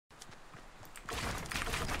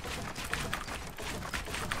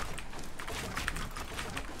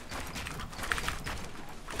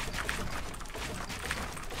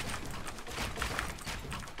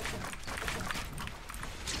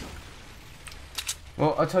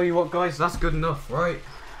Well, I tell you what, guys, that's good enough, right?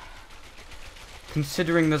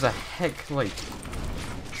 Considering there's a heck, like,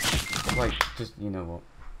 just, you know what?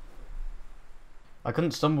 I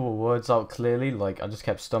couldn't stumble words out clearly, like, I just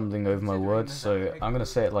kept stumbling over my words, so I'm gonna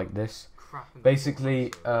say it like this.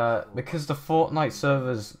 Basically, because the Fortnite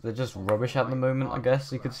servers, they're just rubbish at the moment, I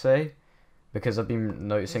guess you could say. Because I've been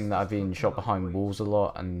noticing that I've been shot behind walls a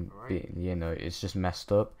lot, and, you know, it's just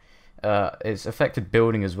messed up. It's affected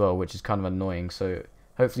building as well, which is kind of annoying, so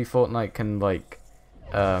hopefully Fortnite can, like,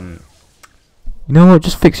 you know what,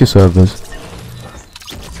 just fix your servers.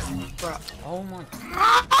 Oh my...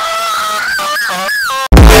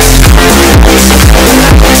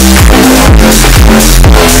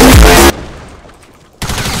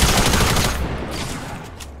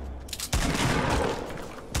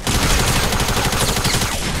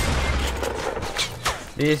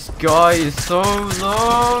 This guy is so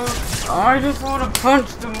low. I just want to punch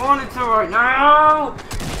the monitor right now.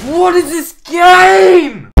 What is this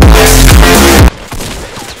game?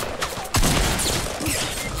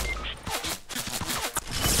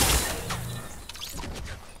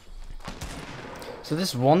 So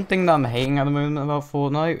this one thing that I'm hating at the moment about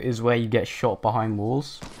Fortnite is where you get shot behind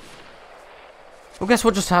walls. Well, guess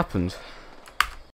what just happened?